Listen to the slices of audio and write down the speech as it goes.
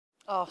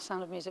Oh,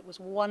 Sound of Music was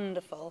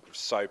wonderful.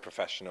 So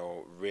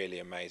professional, really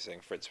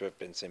amazing for it to have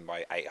been seen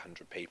by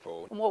 800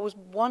 people. And what was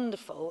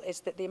wonderful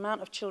is that the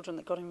amount of children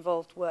that got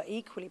involved were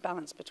equally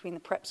balanced between the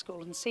prep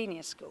school and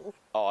senior school.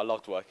 Oh, I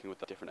loved working with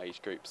the different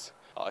age groups.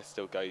 I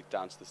still go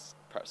down to the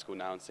prep school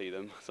now and see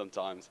them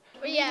sometimes.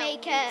 We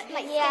make a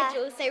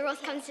schedule, so Ross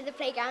comes to the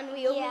playground,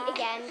 we all meet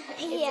again.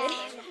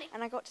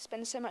 And I got to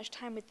spend so much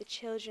time with the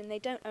children. They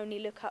don't only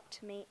look up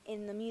to me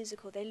in the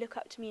musical, they look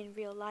up to me in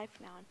real life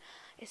now, and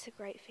it's a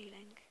great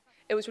feeling.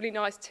 It was really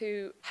nice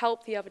to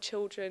help the other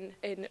children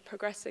in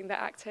progressing their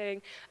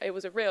acting. It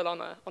was a real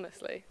honour,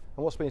 honestly.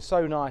 And what's been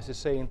so nice is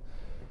seeing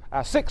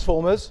our sixth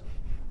formers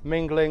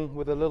mingling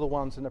with the little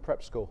ones in the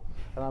prep school.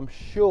 And I'm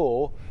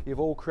sure you've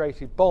all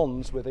created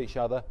bonds with each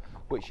other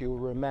which you will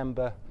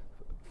remember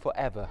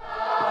forever.